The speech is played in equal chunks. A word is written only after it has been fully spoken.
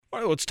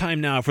Well, it's time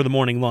now for the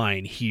morning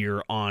line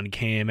here on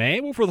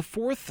KMA. Well, for the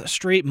fourth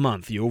straight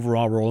month, the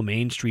overall Rural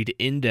Mainstreet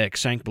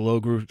Index sank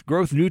below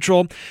growth neutral.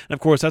 And of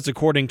course, that's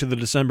according to the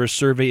December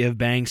survey of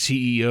bank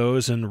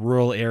CEOs in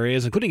rural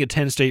areas, including a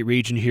 10-state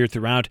region here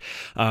throughout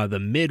the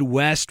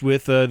Midwest,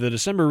 with the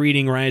December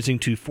reading rising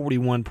to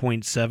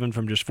 41.7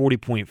 from just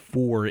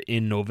 40.4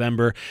 in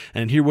November.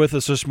 And here with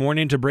us this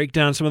morning to break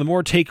down some of the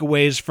more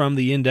takeaways from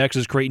the index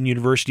is Creighton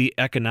University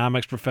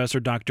economics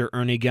professor Dr.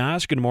 Ernie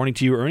Goss. Good morning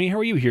to you, Ernie. How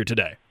are you here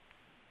today?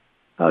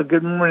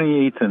 Good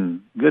morning,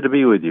 Ethan. Good to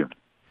be with you.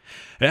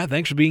 Yeah,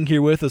 thanks for being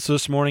here with us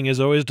this morning, as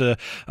always, to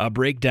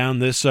break down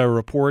this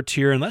report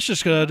here. And let's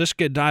just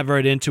dive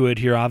right into it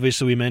here.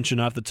 Obviously, we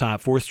mentioned off the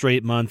top, fourth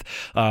straight month,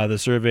 the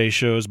survey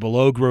shows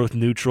below growth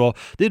neutral.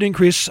 Did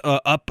increase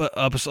up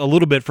a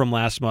little bit from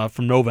last month,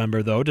 from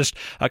November, though. Just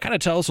kind of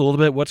tell us a little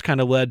bit what's kind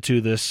of led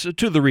to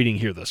the reading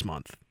here this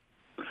month.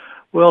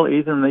 Well,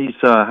 Ethan, these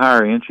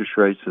higher interest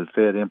rates that the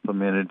Fed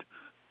implemented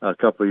a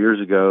couple of years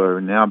ago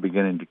are now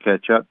beginning to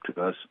catch up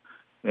to us.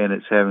 And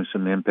it's having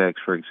some impacts,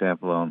 for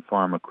example, on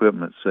farm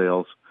equipment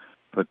sales,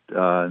 but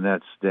and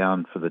that's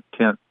down for the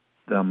 10th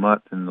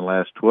month in the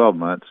last 12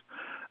 months.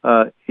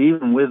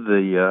 Even with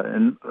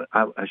and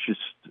I should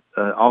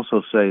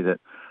also say that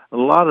a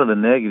lot of the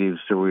negatives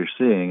that we're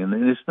seeing, and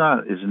it's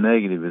not as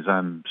negative as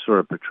I'm sort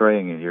of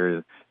portraying it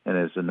here, and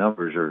as the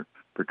numbers are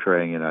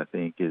portraying it, I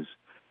think, is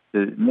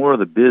that more of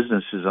the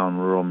businesses on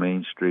Rural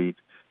Main Street,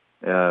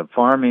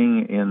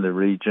 farming in the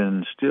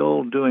region,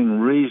 still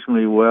doing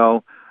reasonably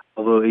well.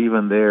 Although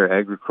even there,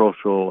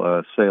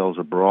 agricultural sales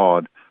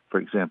abroad, for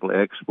example,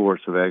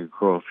 exports of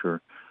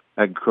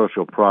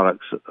agricultural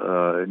products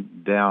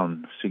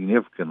down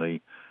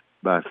significantly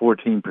by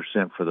 14%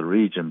 for the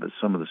region, but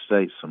some of the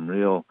states, some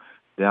real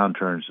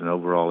downturns in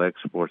overall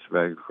exports of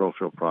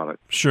agricultural products.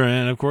 Sure,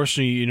 and of course,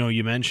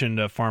 you mentioned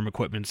farm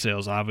equipment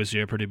sales,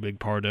 obviously a pretty big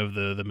part of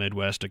the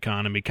Midwest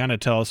economy. Kind of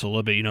tell us a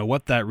little bit,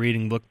 what that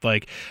reading looked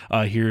like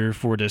here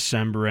for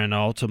December, and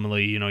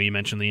ultimately, you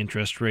mentioned the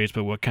interest rates,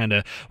 but what kind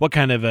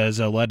of has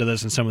led to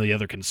this, and some of the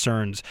other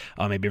concerns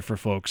maybe for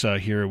folks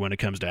here when it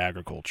comes to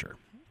agriculture.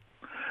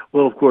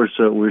 Well, of course,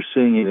 we're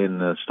seeing it in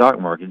the stock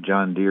market.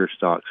 John Deere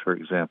stocks, for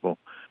example,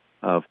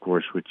 of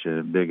course, which is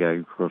a big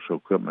agricultural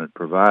equipment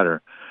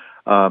provider.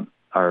 Or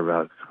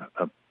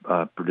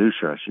a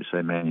producer, I should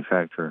say,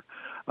 manufacturer.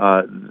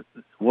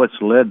 What's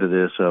led to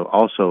this,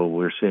 also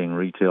we're seeing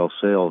retail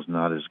sales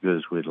not as good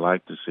as we'd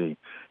like to see.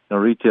 Now,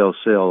 retail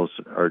sales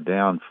are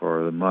down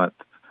for the month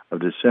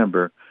of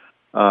December,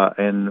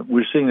 and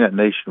we're seeing that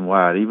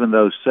nationwide. Even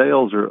though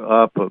sales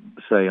are up,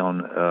 say,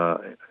 on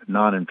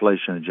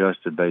non-inflation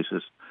adjusted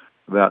basis,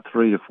 about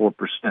 3 to 4%.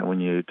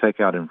 When you take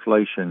out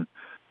inflation,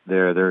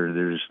 they're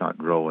just not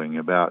growing.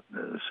 About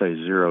say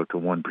 0 to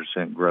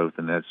 1% growth,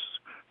 and that's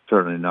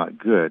certainly not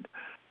good.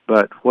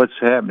 But what's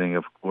happening,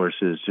 of course,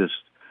 is just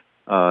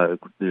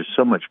there's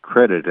so much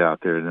credit out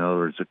there. In other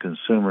words, the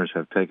consumers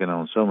have taken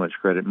on so much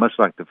credit, much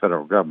like the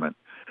federal government.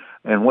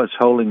 And what's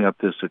holding up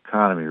this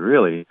economy,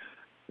 really,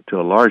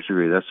 to a large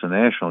degree, that's the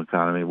national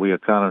economy. We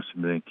economists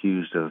have been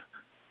accused of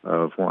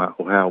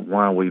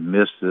why we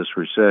missed this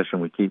recession.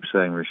 We keep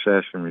saying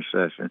recession,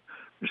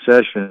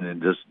 and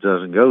it just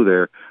doesn't go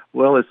there.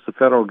 Well, it's the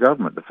federal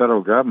government. The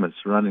federal government's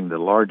running the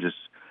largest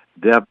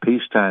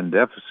peacetime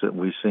deficit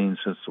we've seen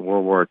since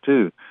World War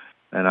II,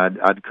 and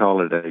I'd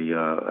call it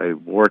a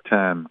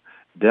wartime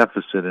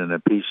deficit in a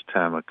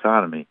peacetime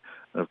economy.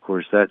 Of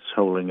course, that's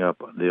holding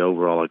up the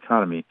overall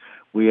economy.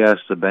 We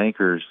asked the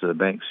bankers, the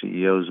bank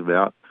CEOs,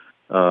 about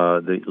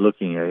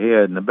looking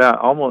ahead, and about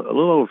almost a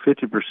little over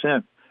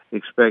 50%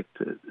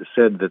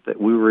 said that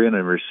we were in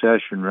a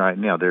recession right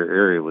now. Their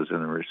area was in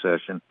a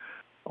recession,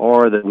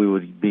 or that we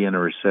would be in a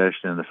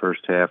recession in the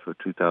first half of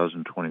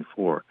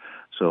 2024.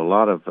 So a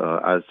lot of,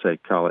 I'd say,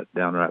 call it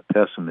downright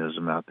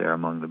pessimism out there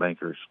among the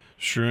bankers.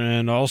 Sure,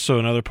 and also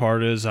another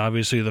part is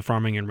obviously the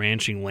farming and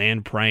ranching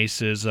land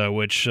prices,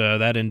 which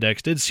that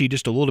index did see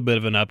just a little bit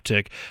of an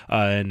uptick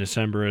in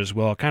December as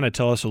well. Kind of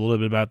tell us a little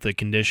bit about the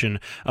condition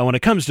when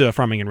it comes to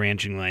farming and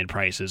ranching land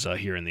prices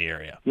here in the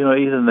area.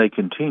 Ethan, they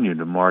continue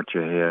to march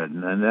ahead,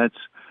 and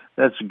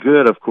that's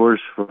good, of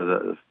course,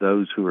 for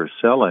those who are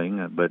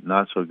selling, but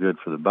not so good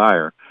for the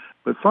buyer.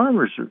 But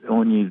farmers,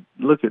 when you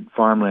look at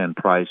farmland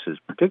prices,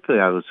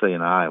 particularly I would say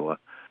in Iowa,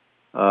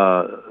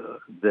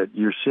 that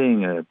you're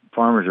seeing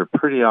farmers are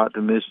pretty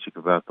optimistic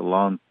about the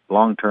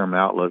long-term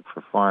outlook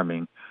for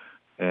farming,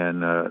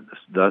 and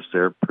thus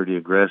they're pretty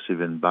aggressive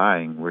in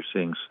buying. We're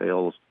seeing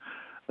sales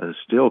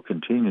still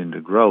continuing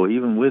to grow,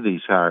 even with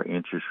these higher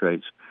interest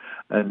rates.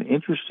 And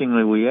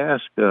interestingly, we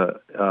asked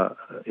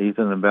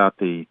Ethan about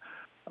the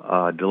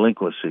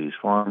delinquencies,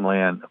 farm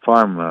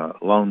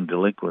loan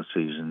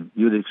delinquencies, and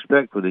you'd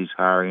expect with these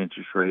higher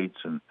interest rates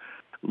and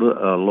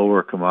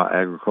lower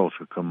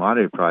agricultural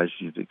commodity prices,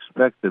 you'd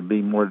expect there'd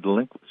be more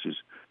delinquencies.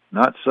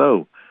 Not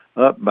so,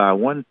 up by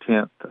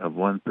 0.1 of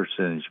 1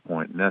 percentage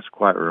point, and that's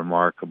quite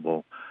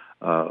remarkable,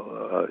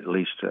 at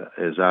least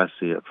as I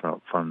see it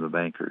from the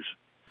bankers.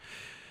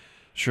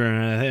 Sure,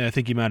 and I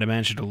think you might have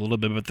mentioned a little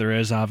bit, but there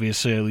is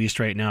obviously, at least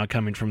right now,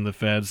 coming from the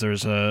feds.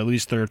 There's at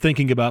least they're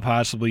thinking about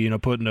possibly,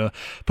 tapping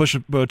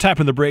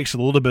the brakes a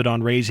little bit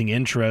on raising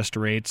interest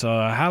rates.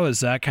 How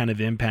is that kind of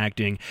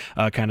impacting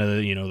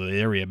the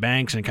area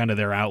banks and kind of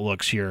their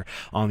outlooks here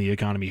on the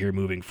economy here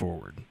moving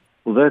forward?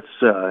 Well, that's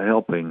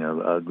helping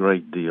a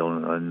great deal.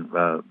 And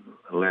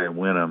Larry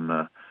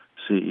Wenham,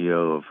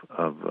 CEO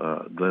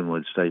of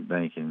Glenwood State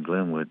Bank in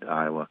Glenwood,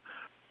 Iowa,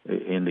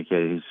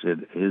 indicated, he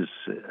said,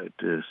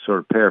 to sort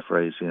of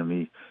paraphrase him,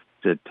 he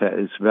said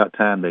it's about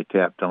time they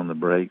tapped on the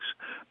brakes.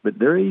 But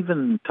they're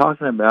even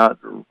talking about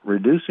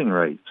reducing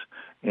rates.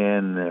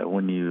 And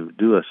when you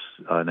do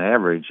an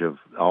average of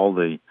all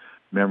the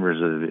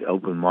members of the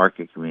open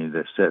market community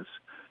that sets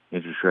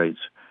interest rates,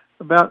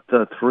 about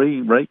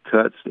 3 rate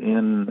cuts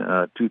in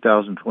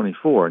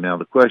 2024. Now,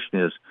 the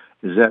question is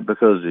that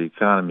because the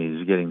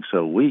economy is getting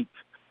so weak,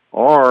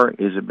 or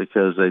is it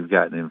because they've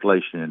gotten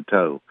inflation in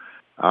tow?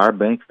 Our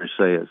bankers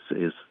say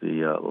it's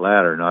the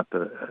latter, not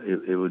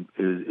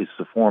it's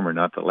the former,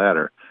 not the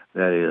latter.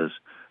 That is,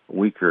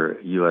 weaker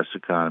U.S.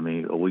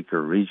 economy, a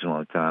weaker regional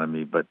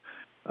economy. But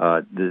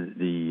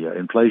the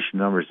inflation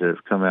numbers that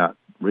have come out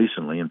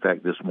recently, in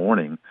fact, this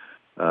morning,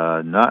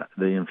 not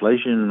the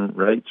inflation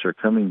rates are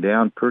coming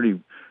down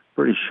pretty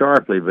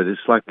sharply. But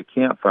it's like a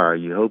campfire.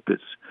 You hope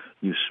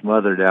you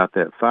smothered out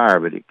that fire,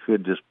 but it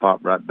could just pop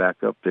right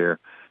back up there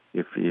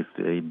if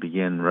they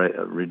begin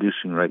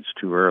reducing rates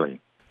too early.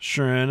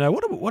 Sure. And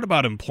what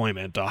about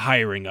employment,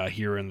 hiring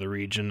here in the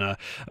region? The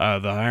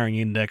hiring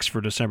index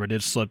for December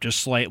did slip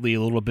just slightly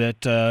a little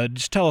bit.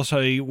 Just tell us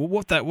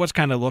what's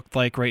kind of looked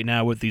like right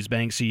now with these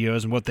bank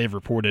CEOs and what they've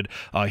reported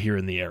here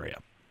in the area.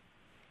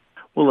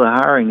 Well, the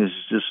hiring is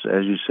just,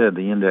 as you said,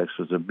 the index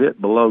was a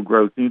bit below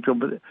growth neutral,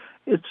 but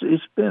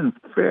it's been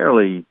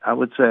fairly, I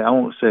would say, I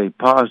won't say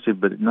positive,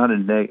 but not as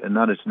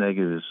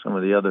negative as some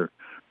of the other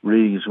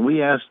readings.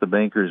 We asked the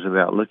bankers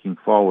about looking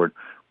forward.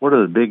 What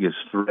are the biggest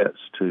threats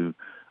to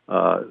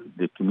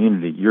the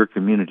community, your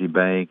community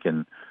bank,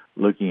 and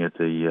looking at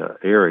the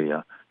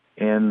area?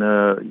 And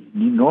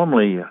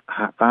normally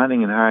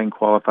finding and hiring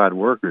qualified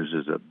workers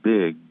is a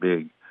big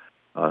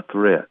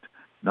threat.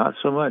 Not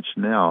so much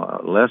now.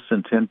 Less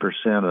than 10%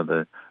 of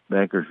the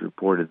bankers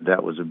reported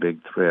that was a big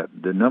threat.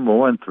 The number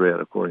one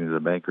threat, according to the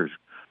bankers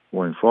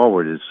going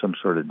forward, is some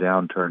sort of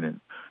downturn in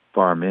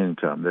farm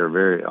income.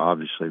 They're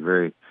obviously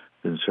very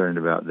concerned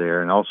about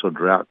there, and also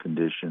drought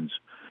conditions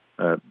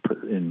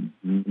in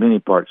many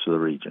parts of the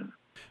region.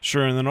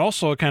 Sure, and then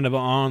also kind of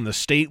on the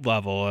state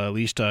level, at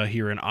least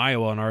here in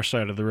Iowa on our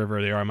side of the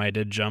river, the RMI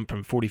did jump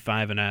from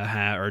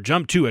 45.5, or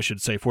jump to, I should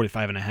say,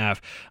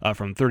 45.5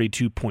 from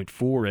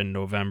 32.4 in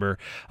November.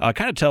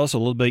 Kind of tell us a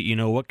little bit,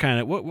 what kind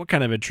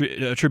of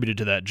attributed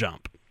to that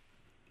jump?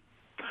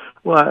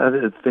 Well,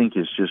 I think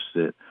it's just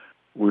that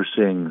we're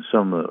seeing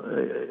some of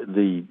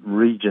the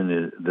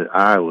region, the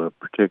Iowa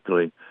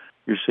particularly.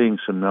 You're seeing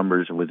some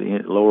numbers with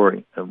at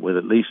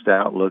least the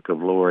outlook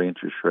of lower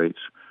interest rates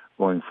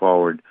going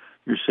forward.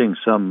 You're seeing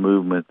some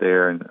movement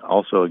there, and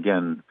also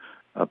again,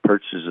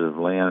 purchases of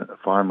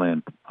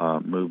farmland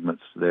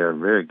movements there,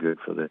 very good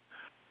for the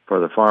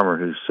farmer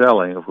who's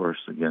selling. Of course,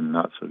 again,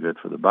 not so good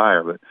for the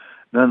buyer, but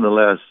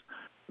nonetheless,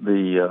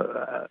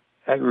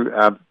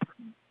 I've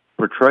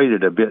portrayed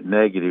it a bit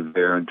negative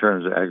there in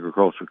terms of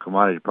agricultural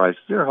commodity prices.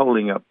 They're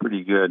holding up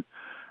pretty good.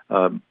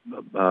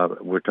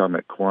 We're talking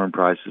about corn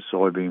prices,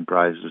 soybean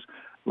prices,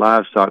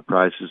 livestock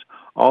prices.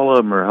 All of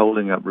them are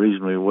holding up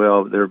reasonably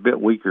well. They're a bit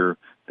weaker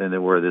than they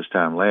were this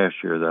time last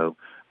year, though.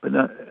 But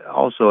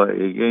also,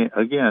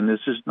 again,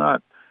 this is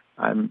not.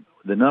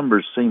 The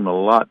numbers seem a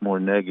lot more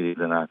negative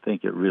than I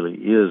think it really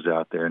is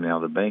out there now.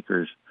 The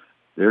bankers,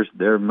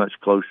 they're much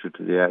closer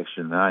to the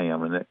action than I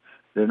am, and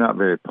they're not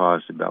very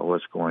positive about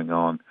what's going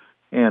on.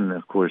 And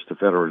of course, the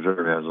Federal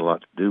Reserve has a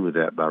lot to do with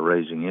that by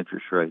raising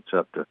interest rates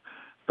up to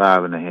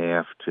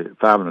 5.25% to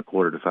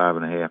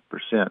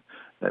 5.5%.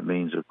 That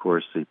means, of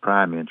course, the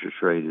prime interest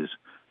rate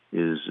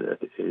is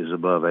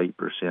above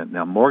 8%.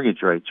 Now,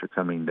 mortgage rates are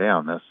coming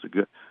down.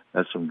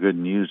 That's some good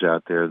news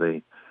out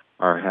there.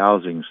 Our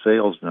housing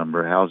sales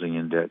number, housing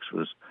index,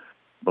 was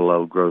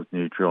below growth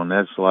neutral, and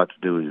that's a lot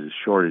to do with the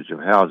shortage of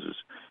houses.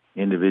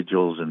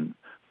 Individuals and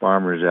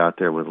farmers out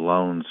there with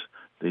loans,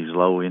 these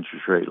low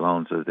interest rate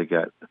loans that they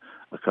got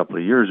a couple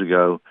of years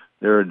ago,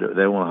 they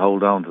want to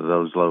hold on to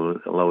those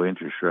low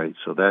interest rates.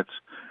 So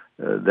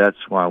that's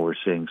why we're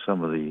seeing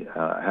some of the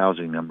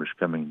housing numbers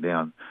coming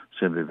down,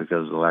 simply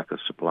because of the lack of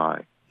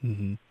supply.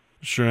 Mm-hmm.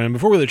 Sure. And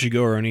before we let you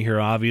go, Ernie, here,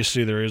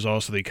 obviously there is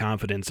also the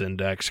confidence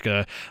index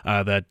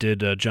that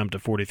did jump to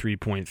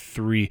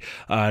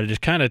 43.3.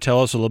 Just kind of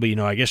tell us a little bit,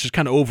 I guess just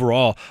kind of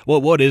overall,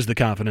 what is the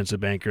confidence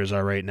of bankers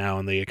right now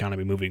in the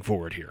economy moving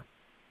forward here?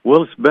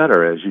 Well, it's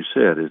better, as you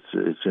said.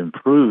 It's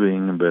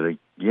improving, but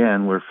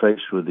again, we're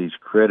faced with these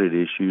credit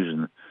issues,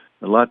 and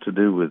a lot to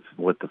do with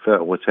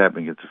what's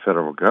happening at the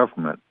federal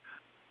government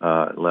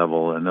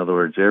level. In other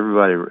words,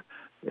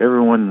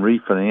 everyone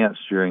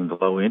refinanced during the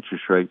low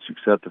interest rates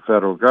except the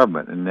federal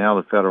government, and now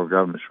the federal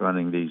government's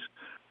running these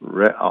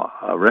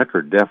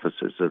record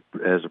deficits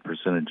as a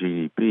percent of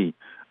GDP.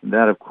 And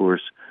that, of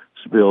course,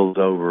 spills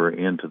over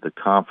into the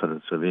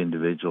confidence of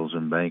individuals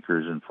and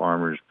bankers and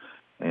farmers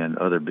and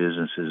other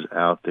businesses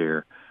out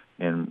there.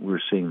 And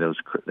we're seeing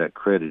that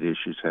credit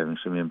issues having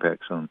some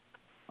impacts on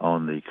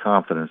the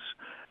confidence.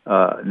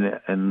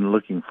 And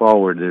looking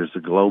forward, there's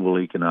the global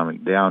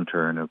economic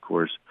downturn. Of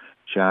course,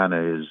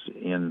 China is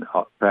in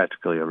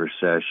practically a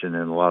recession,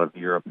 and a lot of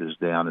Europe is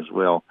down as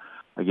well.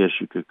 I guess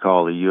you could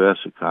call the U.S.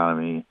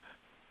 economy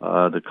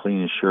the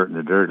cleanest shirt in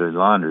the dirty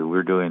laundry.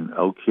 We're doing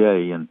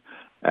okay, and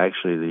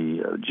actually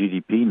the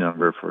GDP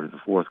number for the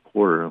fourth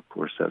quarter, of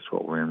course, that's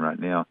what we're in right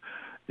now.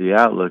 The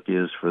outlook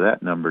is for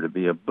that number to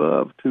be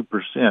above 2%,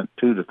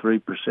 2 to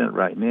 3%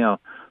 right now.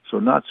 So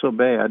not so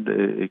bad.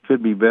 It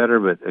could be better,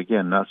 but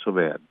again, not so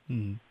bad.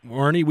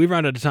 Ernie, we've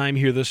run out of time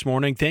here this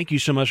morning. Thank you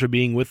so much for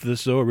being with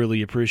us, though. I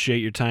really appreciate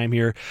your time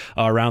here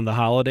around the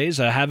holidays.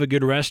 Have a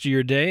good rest of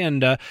your day,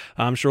 and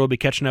I'm sure we'll be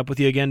catching up with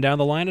you again down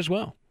the line as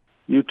well.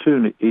 You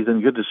too,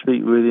 Ethan. Good to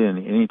speak with you,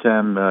 and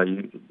anytime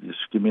you just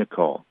give me a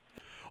call.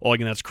 Well,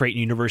 again, that's Creighton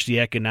University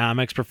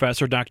economics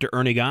professor Dr.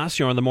 Ernie Goss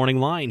here on the Morning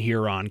Line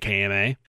here on KMA.